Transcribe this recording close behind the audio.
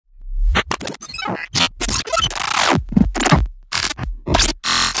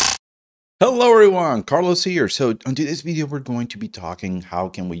Hello everyone, Carlos here. So on today's video, we're going to be talking how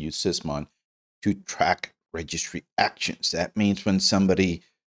can we use Sysmon to track registry actions. That means when somebody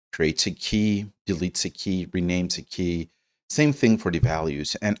creates a key, deletes a key, renames a key, same thing for the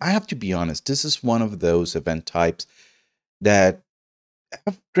values. And I have to be honest, this is one of those event types that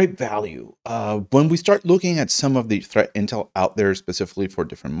have great value. When we start looking at some of the threat intel out there, specifically for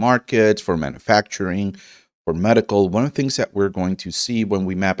different markets, for manufacturing, for medical, one of the things that we're going to see when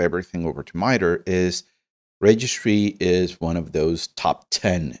we map everything over to MITRE is registry is one of those top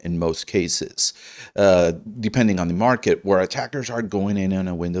 10 in most cases, depending on the market, where attackers are going in on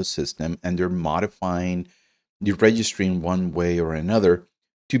a Windows system and they're modifying the registry in one way or another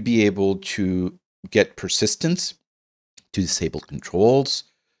to be able to get persistence, to disable controls,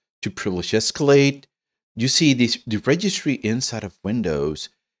 to privilege escalate. You see, the registry inside of Windows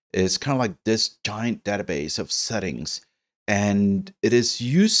is kind of like this giant database of settings, and it is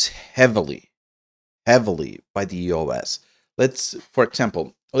used heavily by the EOS. For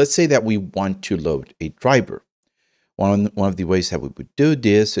example, let's say that we want to load a driver. One of the ways that we would do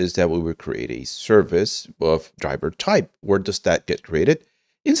this is that we would create a service of driver type. Where does that get created?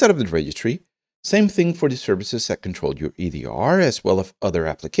 Inside of the registry. Same thing for the services that control your EDR as well as other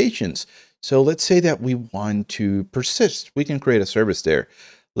applications. So let's say that we want to persist. We can create a service there.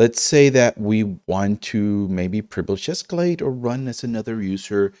 Let's say that we want to maybe privilege escalate or run as another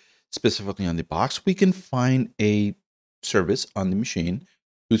user specifically on the box. We can find a service on the machine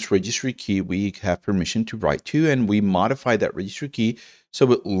whose registry key we have permission to write to, and we modify that registry key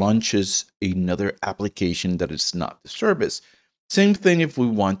so it launches another application that is not the service. Same thing if we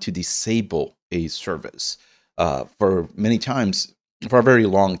want to disable a service. For a very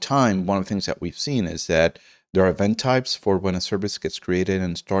long time, one of the things that we've seen is that there are event types for when a service gets created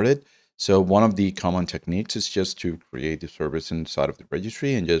and started. So one of the common techniques is just to create the service inside of the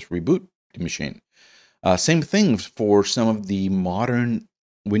registry and just reboot the machine. Same thing for some of the modern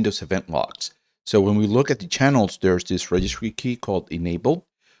Windows event logs. So when we look at the channels, there's this registry key called enable,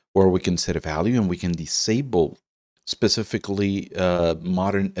 where we can set a value and we can disable specifically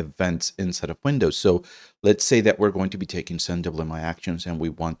modern events inside of Windows. So let's say that we're going to be taking some WMI actions and we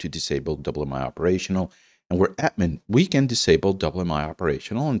want to disable WMI operational, and we're admin. We can disable WMI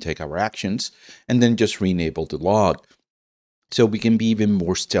operational and take our actions and then just re-enable the log. So we can be even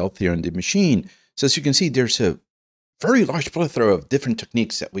more stealthier on the machine. So as you can see, there's a very large plethora of different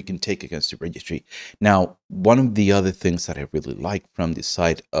techniques that we can take against the registry. Now, one of the other things that I really like from the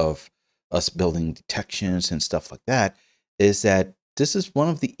side of us building detections and stuff like that is that this is one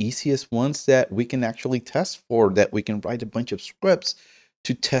of the easiest ones that we can actually test for, that we can write a bunch of scripts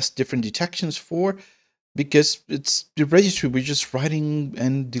to test different detections for, because it's the registry. We're just writing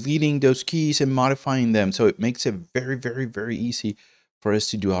and deleting those keys and modifying them. So it makes it very, very, very easy for us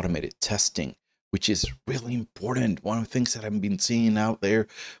to do automated testing, which is really important. One of the things that I've been seeing out there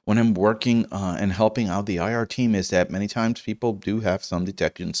when I'm working and helping out the IR team is that many times people do have some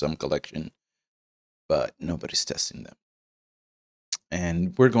detection, some collection, but nobody's testing them.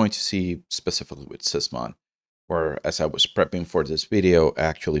 And we're going to see specifically with Sysmon, where as I was prepping for this video, I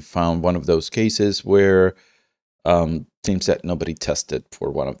actually found one of those cases where seems that nobody tested for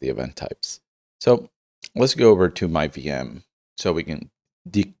one of the event types. So let's go over to my VM so we can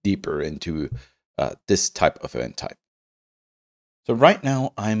dig deeper into this type of event type. So right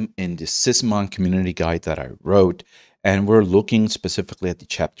now I'm in the Sysmon community guide that I wrote, and we're looking specifically at the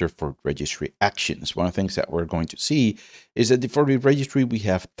chapter for registry actions. One of the things that we're going to see is that for the registry, we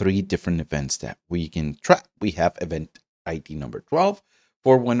have 3 different events that we can track. We have event ID number 12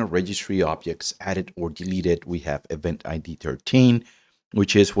 for when a registry object's added or deleted. We have event ID 13,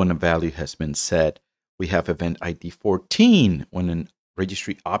 which is when a value has been set. We have event ID 14 when a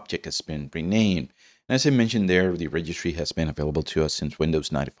registry object has been renamed. And as I mentioned there, the registry has been available to us since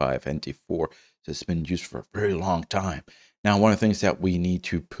Windows 95 NT4. So it's been used for a very long time. Now, one of the things that we need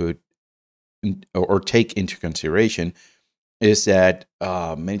to put or take into consideration is that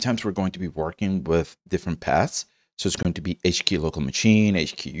many times we're going to be working with different paths. So it's going to be HK local machine,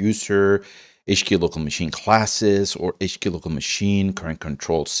 HK user, HK local machine classes, or HK local machine current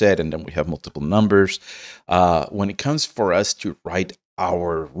control set, and then we have multiple numbers. When it comes for us to write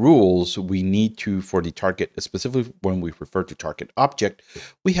our rules, we need to, for the target, specifically when we refer to target object,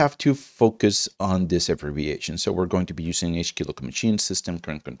 we have to focus on this abbreviation. So we're going to be using HK local machine system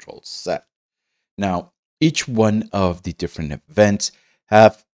current control set. Now, each one of the different events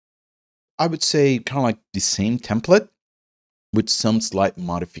have, I would say, kind of like the same template with some slight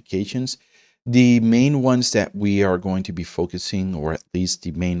modifications. The main ones that we are going to be focusing, or at least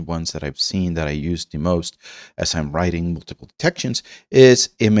the main ones that I've seen that I use the most as I'm writing multiple detections, is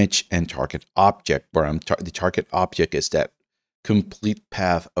image and target object, where the target object is that complete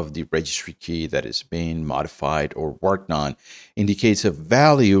path of the registry key that is being modified or worked on. In the case of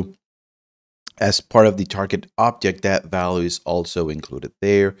value, as part of the target object, that value is also included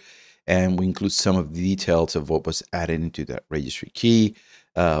there. And we include some of the details of what was added into that registry key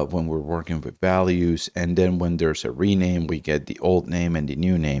when we're working with values. And then when there's a rename, we get the old name and the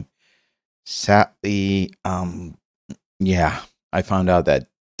new name. Sadly, yeah, I found out that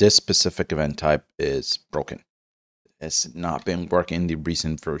this specific event type is broken. It's not been working in the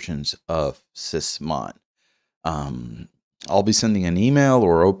recent versions of Sysmon. I'll be sending an email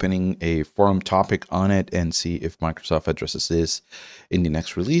or opening a forum topic on it and see if Microsoft addresses this in the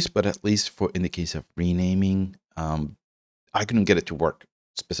next release. But at least for in the case of renaming, I couldn't get it to work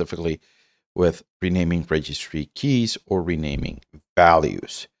specifically with renaming registry keys or renaming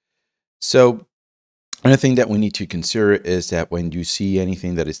values. So another thing that we need to consider is that when you see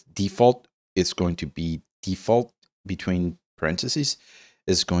anything that is default, it's going to be default between parentheses.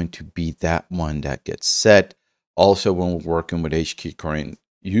 Is going to be that one that gets set. Also, when we're working with HKey current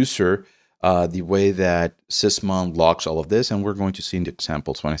user, the way that Sysmon logs all of this, and we're going to see in the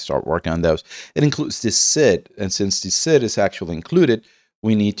examples when I start working on those, it includes this SID. And since the SID is actually included,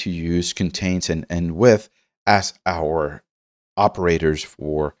 we need to use contains and with as our operators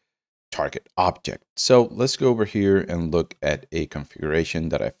for target object. So let's go over here and look at a configuration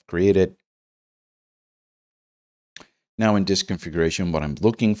that I've created. Now in this configuration, what I'm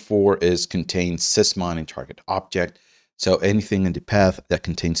looking for is contains Sysmon in target object. So anything in the path that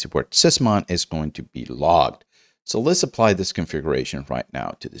contains the word Sysmon is going to be logged. So let's apply this configuration right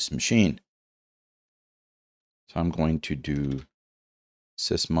now to this machine. So I'm going to do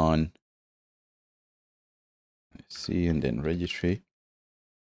Sysmon, C, and then registry.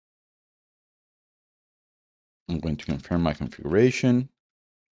 I'm going to confirm my configuration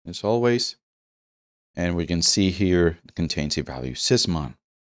as always. And we can see here it contains a value Sysmon.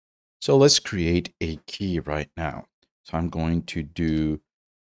 So let's create a key right now. So I'm going to do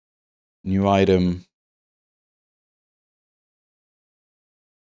new item,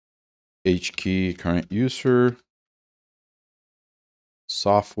 HKey current user,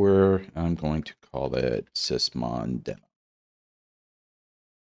 software. I'm going to call it Sysmon demo.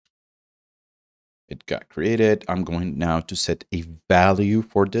 It got created. I'm going now to set a value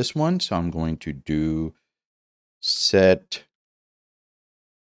for this one. So I'm going to do set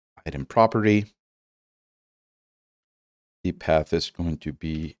item property. The path is going to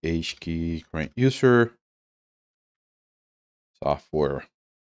be HKey current user, software,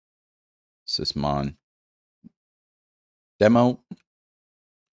 Sysmon demo.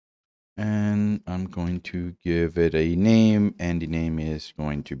 And I'm going to give it a name, and the name is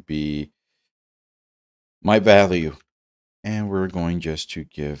going to be my value. And we're going just to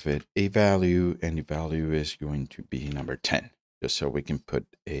give it a value, and the value is going to be number 10, just so we can put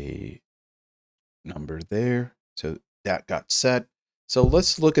a number there. So that got set. So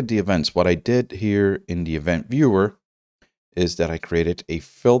let's look at the events. What I did here in the event viewer is that I created a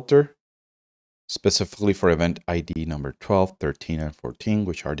filter specifically for event ID number 12, 13, and 14,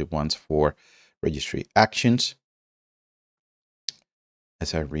 which are the ones for registry actions.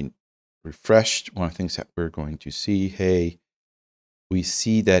 As I refreshed, one of the things that we're going to see, hey, we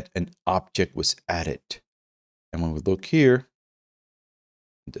see that an object was added. And when we look here,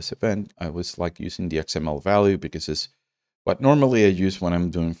 this event, I was like using the XML value because it's what normally I use when I'm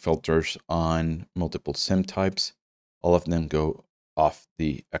doing filters on multiple sim types. All of them go off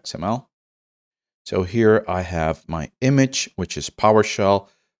the XML. So here I have my image, which is PowerShell.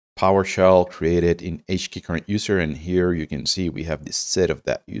 PowerShell created in HKey current user. And here you can see we have the set of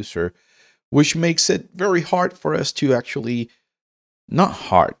that user, which makes it very hard for us to actually, not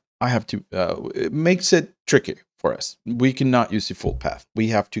hard, it makes it tricky for us. We cannot use the full path. We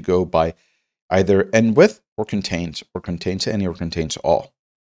have to go by either end with or contains any or contains all.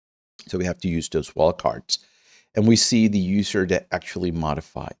 So we have to use those wildcards. And we see the user that actually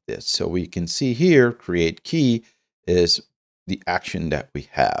modified this. So we can see here, create key is the action that we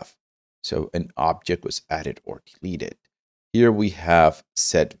have. So an object was added or deleted. Here we have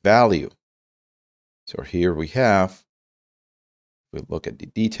set value. So here we have, we look at the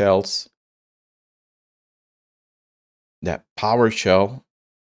details, that PowerShell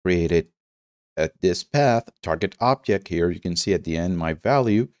created at this path, target object. Here you can see at the end, my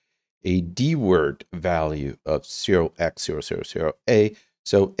value, a D-word value of 0x000A.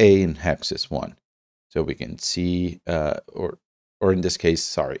 So A in hex is 1. So we can see, or or in this case,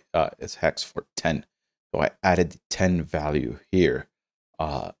 sorry, it's hex for 10. So I added the 10 value here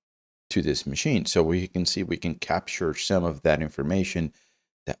to this machine. So we can see we can capture some of that information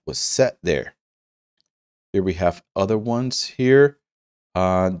that was set there. Here we have other ones here.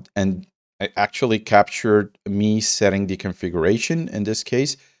 And I actually captured me setting the configuration in this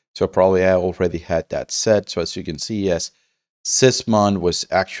case. So probably I already had that set. So as you can see, yes, Sysmon was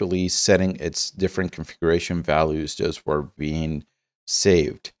actually setting its different configuration values. Those were being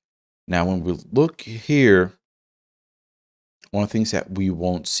saved. Now, when we look here, one of the things that we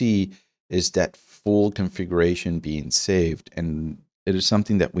won't see is that full configuration being saved. And it is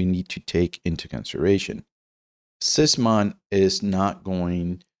something that we need to take into consideration. Sysmon is not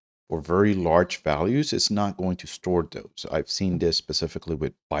going, for very large values, it's not going to store those. I've seen this specifically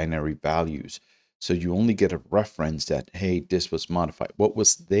with binary values. So you only get a reference that, hey, this was modified. What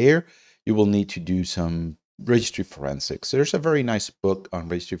was there, you will need to do some registry forensics. There's a very nice book on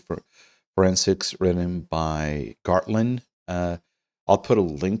registry forensics written by Gartland. I'll put a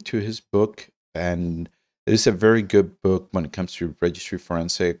link to his book, and it is a very good book when it comes to registry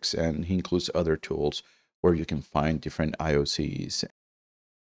forensics, and he includes other tools where you can find different IOCs.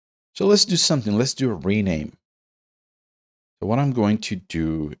 So let's do something. Let's do a rename. So what I'm going to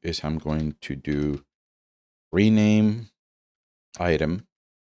do is I'm going to do rename item.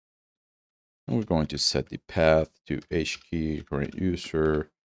 And we're going to set the path to HKey, current user,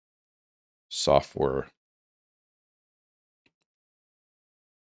 software,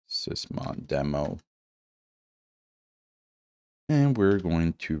 Sysmon demo. And we're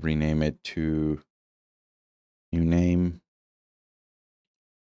going to rename it to new name,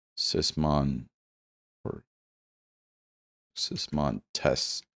 Sysmon, or Sysmon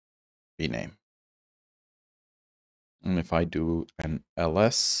test rename. And if I do an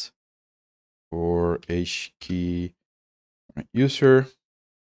ls for HKey user,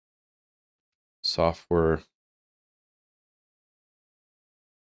 software,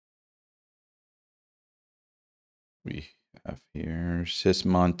 we have here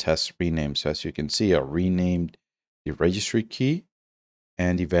Sysmon test rename. So as you can see, I renamed the registry key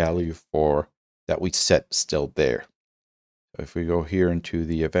and the value for that we set still there. So if we go here into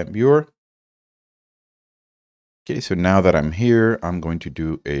the event viewer, okay, so now that I'm here, I'm going to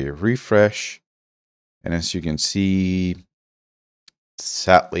do a refresh. And as you can see,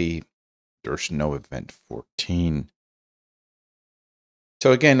 sadly, there's no event 14.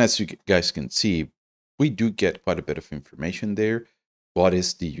 So again, as you guys can see, we do get quite a bit of information there. What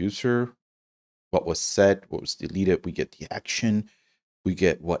is the user? What was set? What was deleted? We get the action. We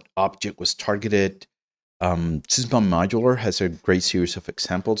get what object was targeted. Sysmon Modular has a great series of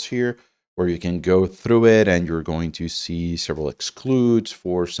examples here where you can go through it and you're going to see several excludes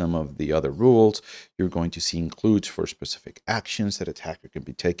for some of the other rules. You're going to see includes for specific actions that attacker can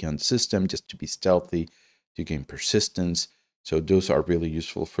be taking on the system just to be stealthy, to gain persistence. So those are really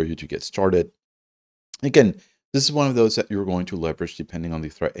useful for you to get started. Again, this is one of those that you're going to leverage depending on the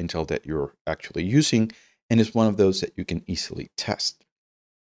threat intel that you're actually using, and it's one of those that you can easily test.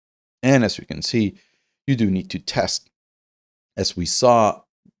 And as you can see, you do need to test. As we saw,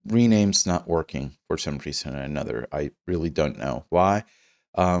 rename's not working for some reason or another. I really don't know why.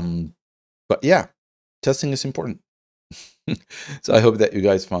 But yeah, testing is important. So I hope that you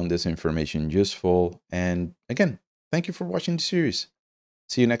guys found this information useful. And again, thank you for watching the series.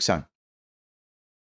 See you next time.